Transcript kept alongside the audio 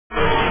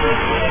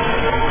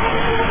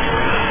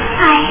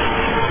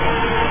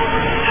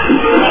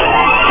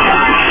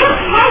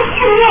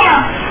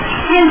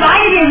I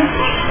invited him.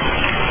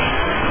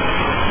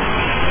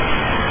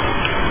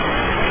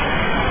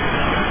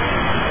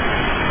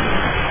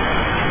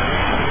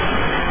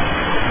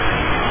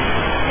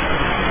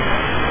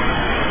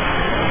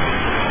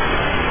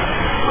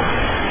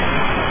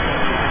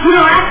 No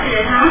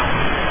accident, huh?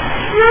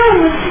 No,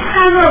 it was just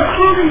kind of a little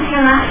cold in here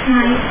last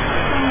night.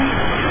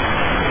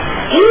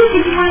 Amy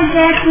said you wanted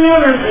to ask me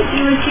over, but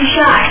you were too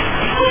shy.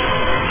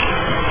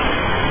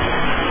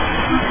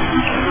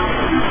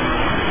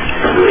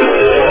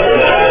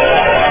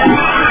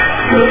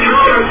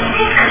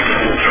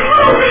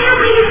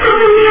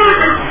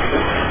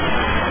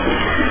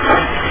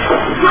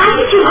 Why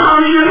did you call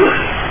him?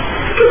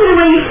 Because of the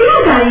way you feel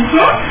about him,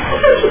 Jeff. I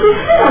thought you were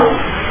so.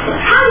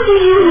 How do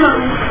you know?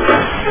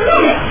 A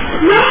minute.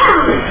 Now.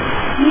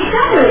 You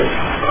shuddered.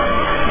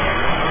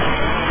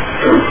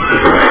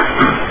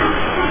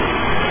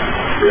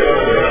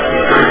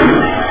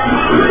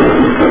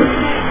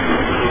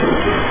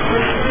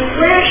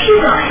 Where is she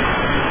going?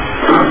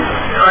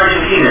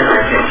 Argentina, I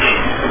think.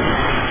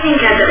 I think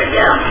I better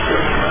go.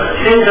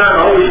 Things aren't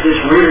always this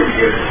weird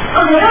here.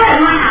 Oh, they are at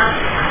my house.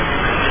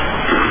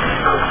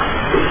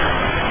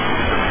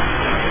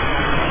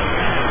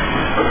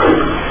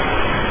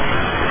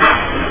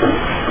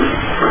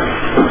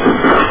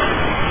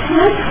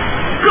 Let's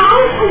go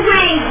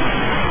away.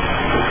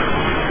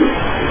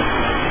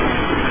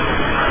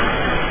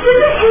 This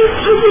is any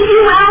stupid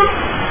you have.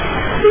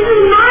 This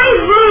is my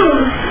room.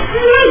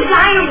 This is my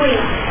diary.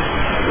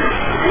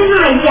 I think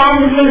my dad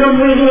would think of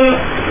reading it.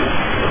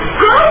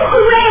 Go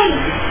away.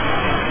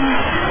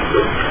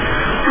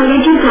 How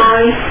did you,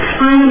 Dolly,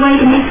 find a way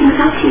to make things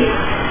up to you?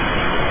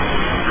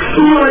 I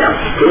didn't know what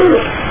else to do.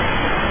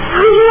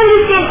 How did you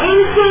understand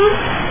anything?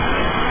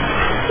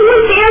 You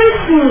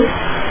embarrassed me.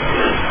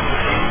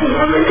 I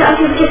never got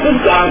to it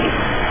again.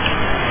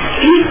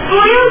 You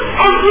spoiled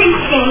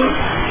everything.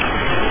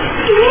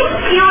 You made me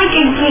feel like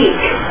a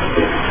geek.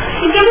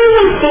 Like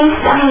everyone thinks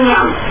something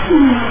else.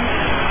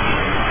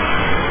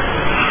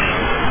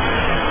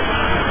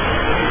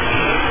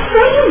 So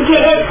you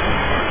did it.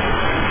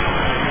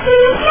 When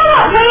you feel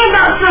that way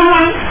about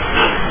someone,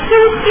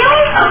 you're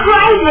feeling a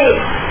private.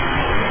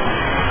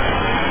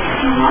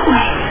 In what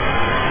way?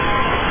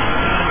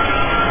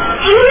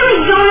 You really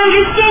don't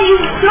understand. You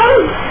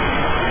don't.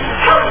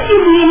 How could you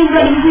be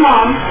anybody's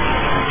mom?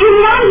 You're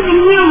not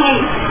even human.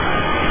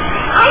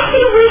 I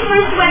should have reached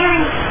my sweater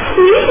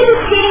and you should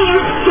have stayed in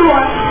your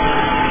store.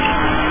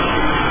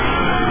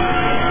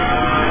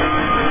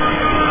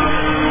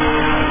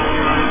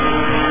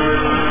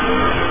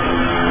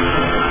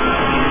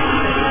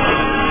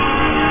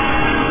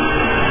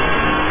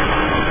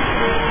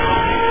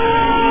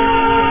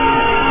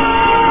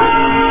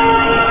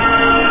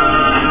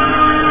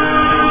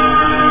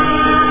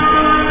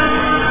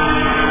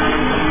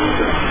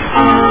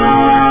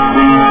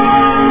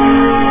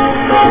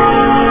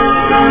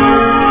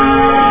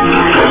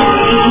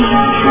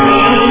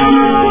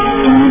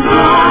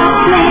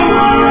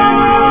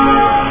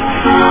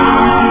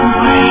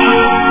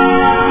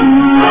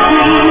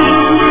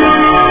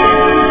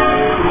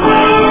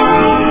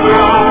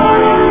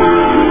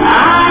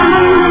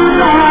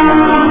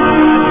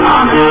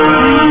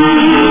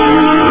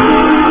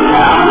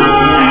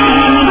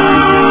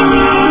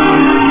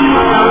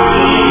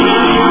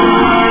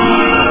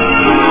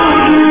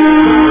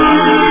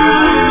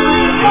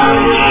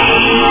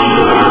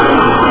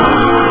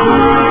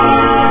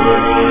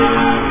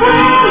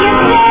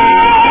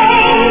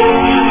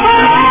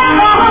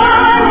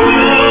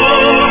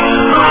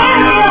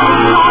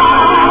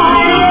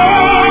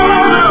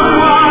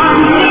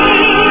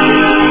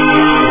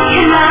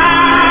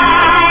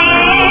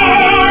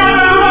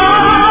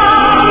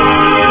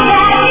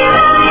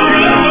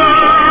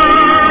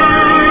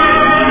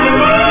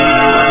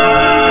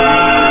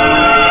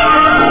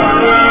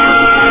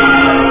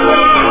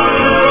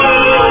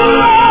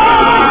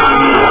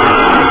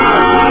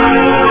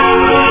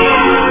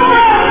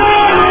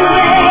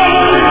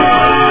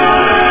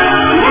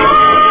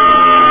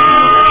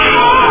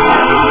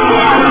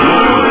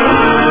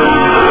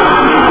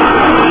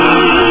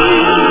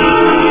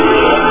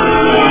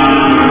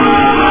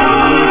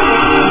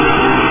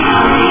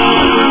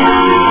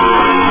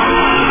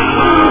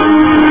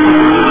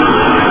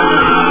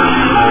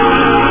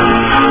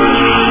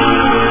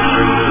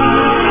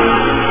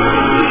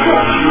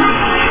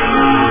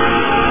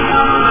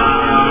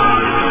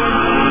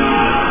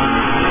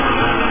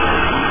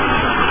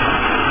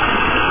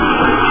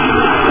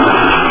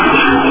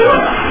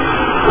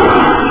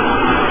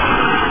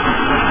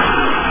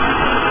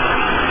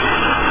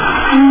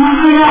 I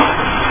never